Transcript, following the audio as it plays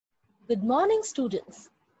Good morning, students.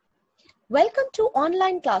 Welcome to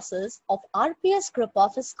online classes of RPS Group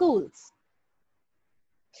of Schools.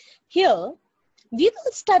 Here, we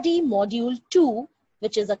will study Module 2,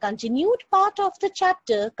 which is a continued part of the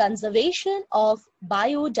chapter Conservation of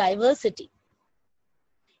Biodiversity.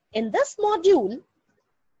 In this module,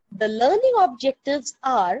 the learning objectives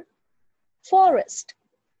are forest.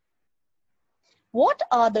 What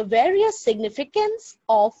are the various significance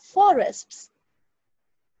of forests?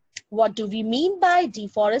 What do we mean by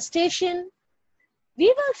deforestation? We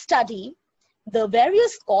will study the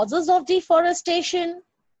various causes of deforestation,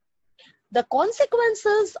 the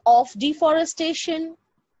consequences of deforestation,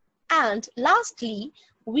 and lastly,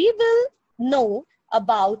 we will know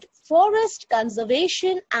about forest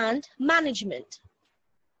conservation and management.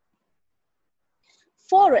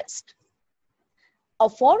 Forest. A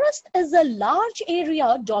forest is a large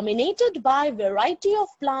area dominated by a variety of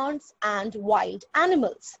plants and wild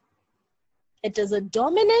animals. It is a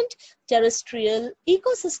dominant terrestrial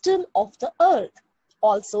ecosystem of the earth,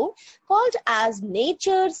 also called as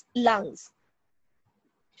nature's lungs.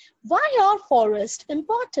 Why are forests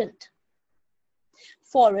important?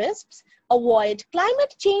 Forests avoid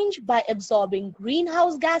climate change by absorbing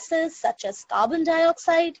greenhouse gases such as carbon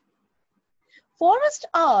dioxide. Forests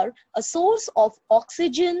are a source of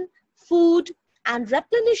oxygen, food, and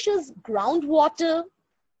replenishes groundwater.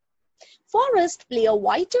 Forests play a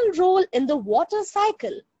vital role in the water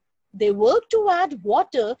cycle. They work to add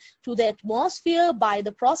water to the atmosphere by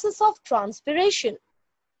the process of transpiration.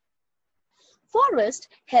 Forests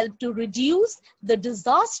help to reduce the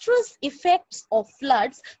disastrous effects of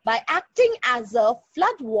floods by acting as a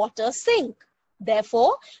floodwater sink,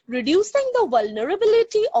 therefore reducing the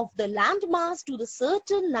vulnerability of the landmass to the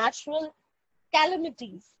certain natural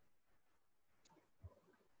calamities.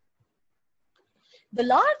 The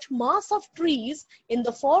large mass of trees in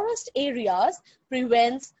the forest areas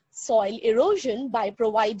prevents soil erosion by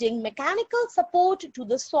providing mechanical support to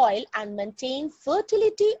the soil and maintain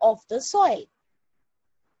fertility of the soil.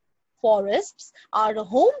 Forests are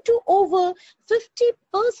home to over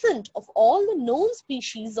 50% of all the known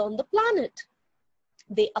species on the planet.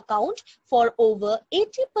 They account for over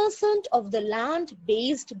 80% of the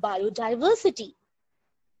land-based biodiversity.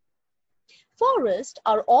 Forests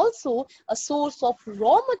are also a source of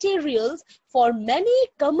raw materials for many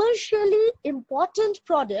commercially important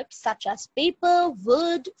products such as paper,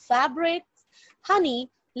 wood, fabrics,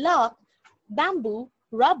 honey, lak, bamboo,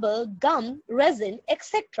 rubber, gum, resin,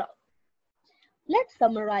 etc. Let's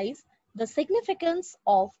summarize the significance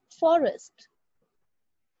of forest.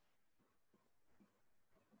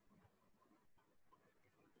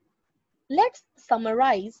 Let's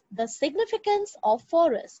summarize the significance of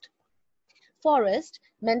forest. Forests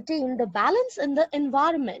maintain the balance in the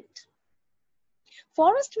environment.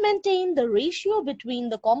 Forests maintain the ratio between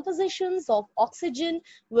the compositions of oxygen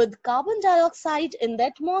with carbon dioxide in the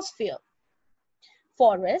atmosphere.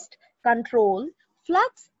 Forests control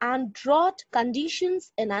floods and drought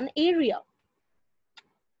conditions in an area.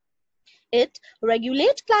 It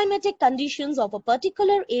regulates climatic conditions of a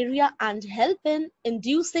particular area and help in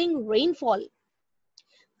inducing rainfall.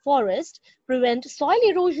 Forests prevent soil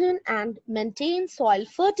erosion and maintain soil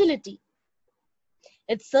fertility.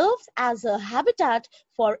 It serves as a habitat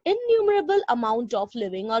for innumerable amount of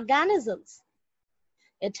living organisms.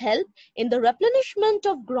 It helps in the replenishment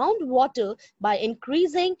of groundwater by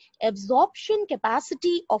increasing absorption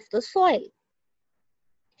capacity of the soil.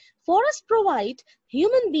 Forests provide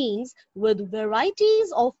human beings with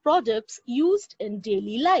varieties of products used in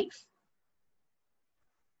daily life.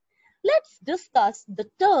 Let's discuss the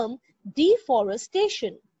term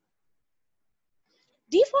deforestation.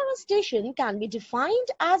 Deforestation can be defined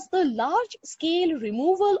as the large-scale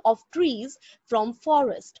removal of trees from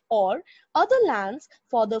forest or other lands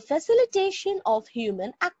for the facilitation of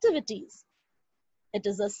human activities. It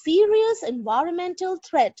is a serious environmental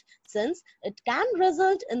threat since it can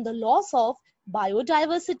result in the loss of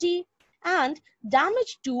biodiversity and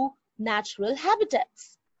damage to natural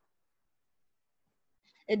habitats.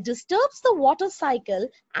 It disturbs the water cycle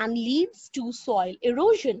and leads to soil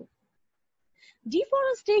erosion.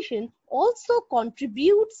 Deforestation also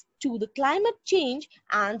contributes to the climate change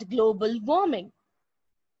and global warming.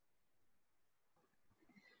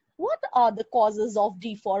 What are the causes of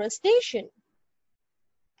deforestation?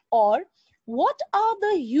 Or what are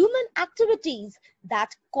the human activities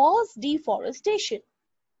that cause deforestation?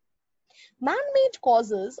 Man-made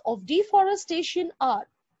causes of deforestation are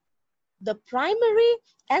the primary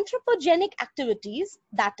anthropogenic activities,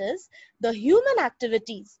 that is, the human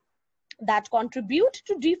activities that contribute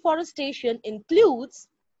to deforestation includes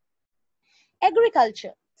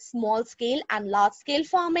agriculture, small-scale and large-scale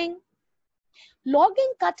farming,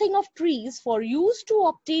 logging, cutting of trees for use to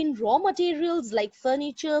obtain raw materials like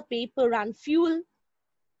furniture, paper, and fuel,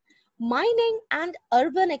 mining and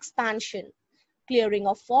urban expansion, clearing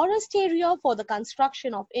of forest area for the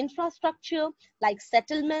construction of infrastructure like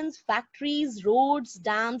settlements, factories, roads,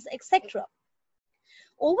 dams, etc.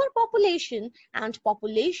 Overpopulation and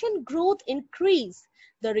population growth increase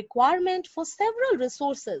the requirement for several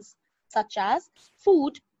resources such as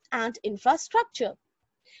food and infrastructure.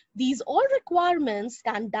 These all requirements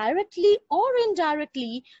can directly or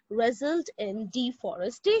indirectly result in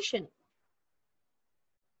deforestation.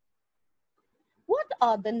 What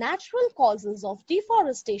are the natural causes of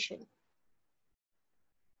deforestation?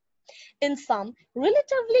 In some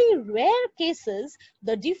relatively rare cases,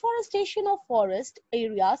 the deforestation of forest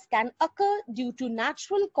areas can occur due to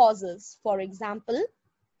natural causes. For example,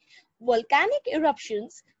 volcanic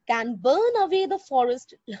eruptions can burn away the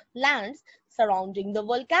forest lands surrounding the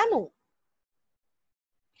volcano.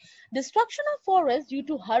 Destruction of forests due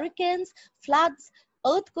to hurricanes, floods,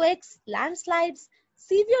 earthquakes, landslides,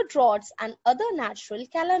 severe droughts, and other natural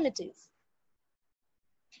calamities.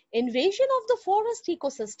 Invasion of the forest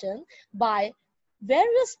ecosystem by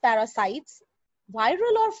various parasites,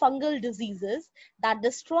 viral or fungal diseases that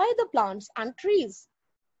destroy the plants and trees.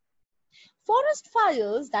 Forest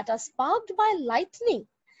fires that are sparked by lightning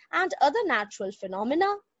and other natural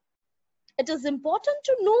phenomena. It is important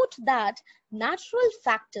to note that natural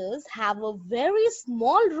factors have a very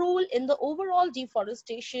small role in the overall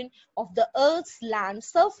deforestation of the Earth's land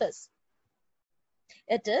surface.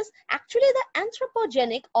 It is actually the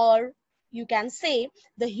anthropogenic, or you can say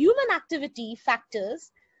the human activity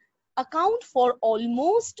factors, account for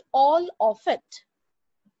almost all of it.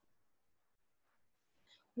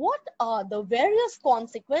 What are the various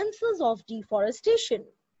consequences of deforestation?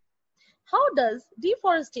 How does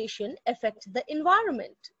deforestation affect the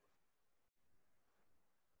environment?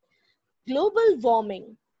 Global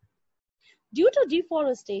warming. Due to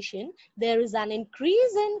deforestation, there is an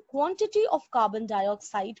increase in quantity of carbon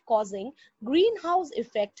dioxide causing greenhouse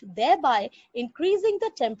effect, thereby increasing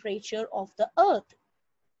the temperature of the earth.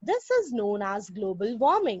 This is known as global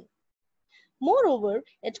warming. Moreover,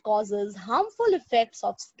 it causes harmful effects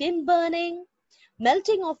of skin burning,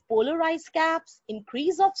 melting of polar ice caps,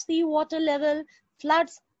 increase of seawater level,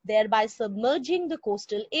 floods, thereby submerging the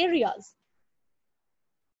coastal areas.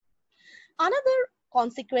 Another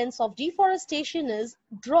consequence of deforestation is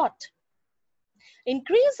drought.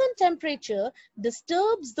 Increase in temperature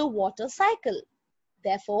disturbs the water cycle.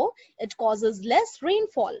 Therefore, it causes less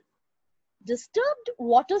rainfall. Disturbed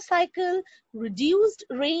water cycle, reduced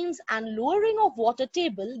rains, and lowering of water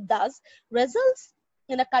table thus results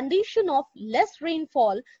in a condition of less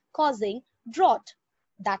rainfall, causing drought.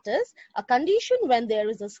 That is, a condition when there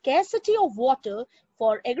is a scarcity of water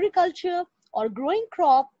for agriculture or growing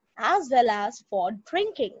crop as well as for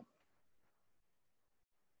drinking.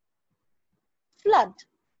 Flood.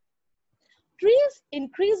 Trees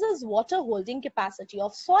increases water holding capacity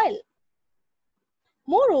of soil.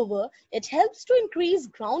 Moreover, it helps to increase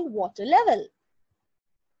groundwater level.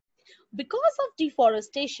 Because of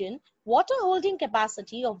deforestation, water holding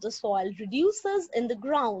capacity of the soil reduces in the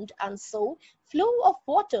ground, and so flow of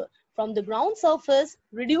water from the ground surface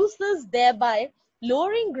reduces, thereby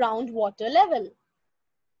lowering groundwater level.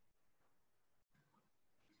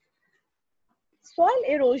 Soil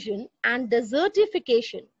erosion and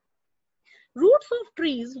desertification. Roots of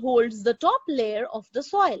trees holds the top layer of the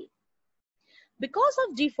soil. Because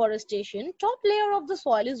of deforestation, top layer of the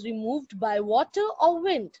soil is removed by water or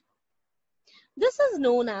wind. This is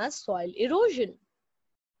known as soil erosion.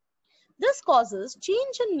 This causes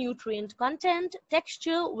change in nutrient content,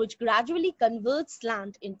 texture, which gradually converts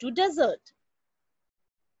land into desert.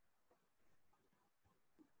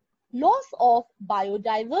 Loss of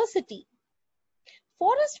biodiversity.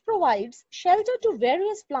 Forest provides shelter to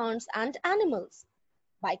various plants and animals.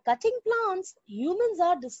 By cutting plants, humans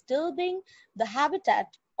are disturbing the habitat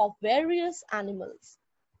of various animals,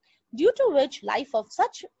 due to which life of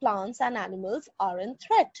such plants and animals are in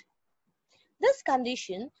threat. This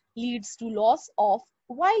condition leads to loss of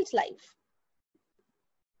wildlife.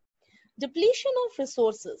 Depletion of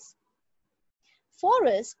resources.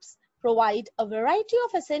 Forests provide a variety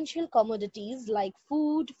of essential commodities like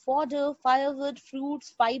food, fodder, firewood,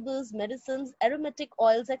 fruits, fibers, medicines, aromatic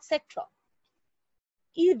oils, etc.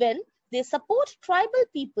 Even they support tribal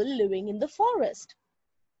people living in the forest.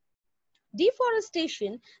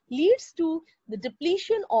 Deforestation leads to the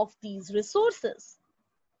depletion of these resources.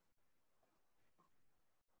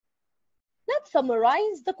 Let's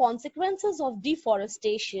summarize the consequences of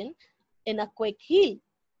deforestation in a quick heel.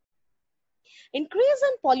 increase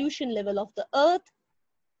in pollution level of the earth,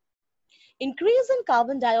 increase in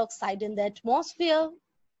carbon dioxide in the atmosphere,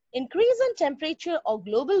 increase in temperature or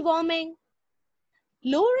global warming,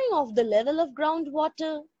 lowering of the level of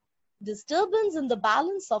groundwater, disturbance in the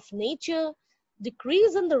balance of nature,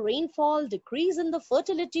 decrease in the rainfall, decrease in the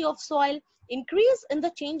fertility of soil, increase in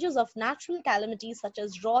the changes of natural calamities such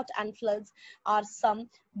as drought and floods are some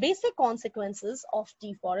basic consequences of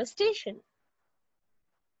deforestation.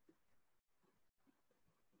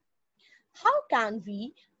 How can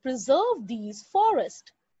we preserve these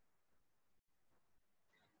forests?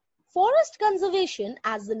 Forest conservation,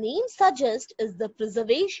 as the name suggests, is the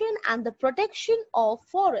preservation and the protection of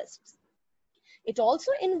forests. It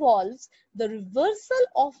also involves the reversal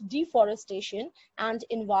of deforestation and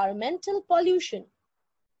environmental pollution.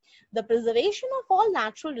 The preservation of all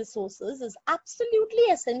natural resources is absolutely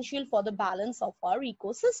essential for the balance of our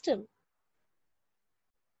ecosystem.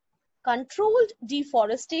 Controlled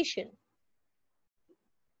deforestation.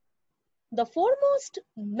 The foremost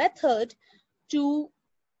method to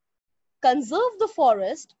conserve the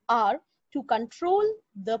forest are to control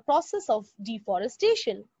the process of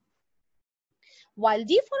deforestation. While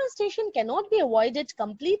deforestation cannot be avoided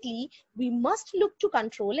completely, we must look to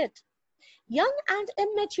control it. Young and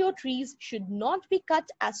immature trees should not be cut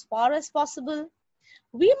as far as possible.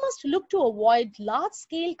 We must look to avoid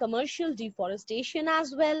large-scale commercial deforestation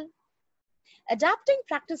as well. Adapting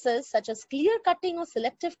practices such as clear cutting or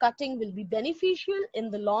selective cutting will be beneficial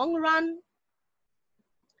in the long run.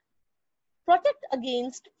 Protect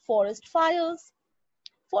against forest fires.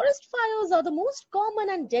 Forest fires are the most common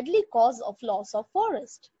and deadly cause of loss of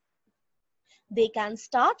forest. They can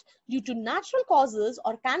start due to natural causes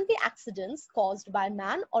or can be accidents caused by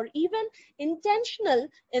man or even intentional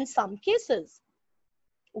in some cases.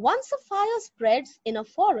 Once a fire spreads in a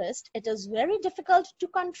forest, it is very difficult to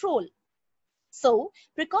control. So,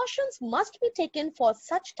 precautions must be taken for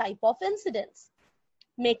such type of incidents.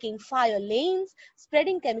 Making fire lanes,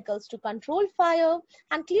 spreading chemicals to control fire,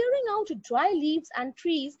 and clearing out dry leaves and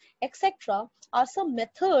trees, etc. are some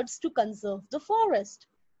methods to conserve the forest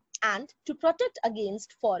and to protect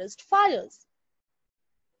against forest fires.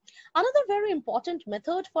 Another very important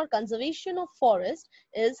method for conservation of forest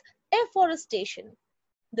is afforestation.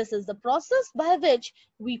 This is the process by which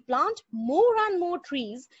we plant more and more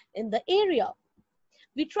trees in the area.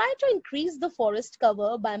 We try to increase the forest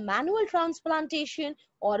cover by manual transplantation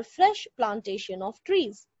or fresh plantation of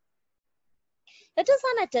trees. It is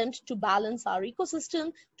an attempt to balance our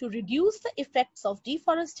ecosystem to reduce the effects of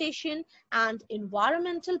deforestation and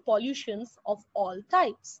environmental pollutions of all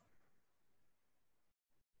types.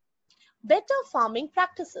 Better farming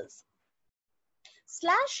practices.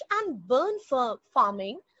 Slash and burn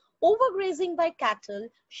farming, overgrazing by cattle,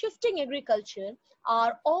 shifting agriculture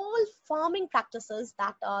are all farming practices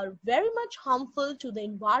that are very much harmful to the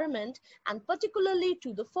environment and particularly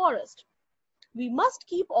to the forest. We must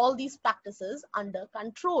keep all these practices under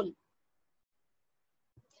control.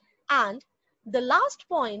 And the last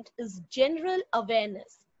point is general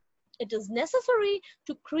awareness. It is necessary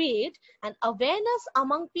to create an awareness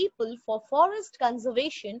among people for forest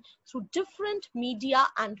conservation through different media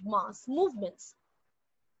and mass movements.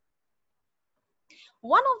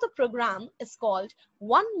 One of the program is called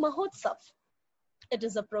One Mahotsav. It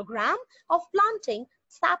is a program of planting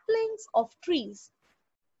saplings of trees.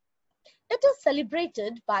 It is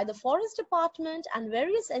celebrated by the Forest Department and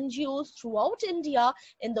various NGOs throughout India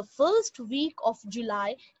in the first week of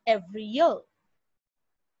July every year.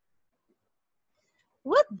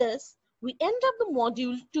 With this, we end up the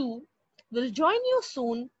module 2. We'll join you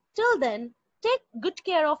soon. Till then, take good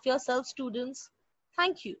care of yourself, students.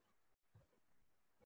 Thank you.